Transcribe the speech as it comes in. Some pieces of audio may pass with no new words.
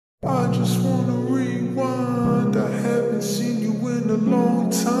I just wanna rewind. I haven't seen you in a long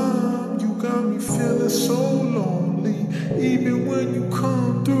time. You got me feeling so lonely. Even when you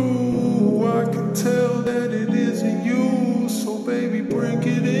come through, I can tell that it isn't you. So baby, bring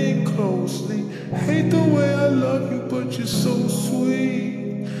it in closely. Hate the way I love you, but you're so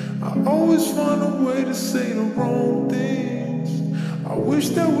sweet. I always find a way to say the wrong things. I wish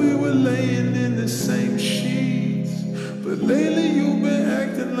that we were laying in the same sheets, but lately you've been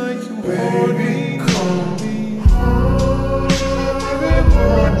acting like you hate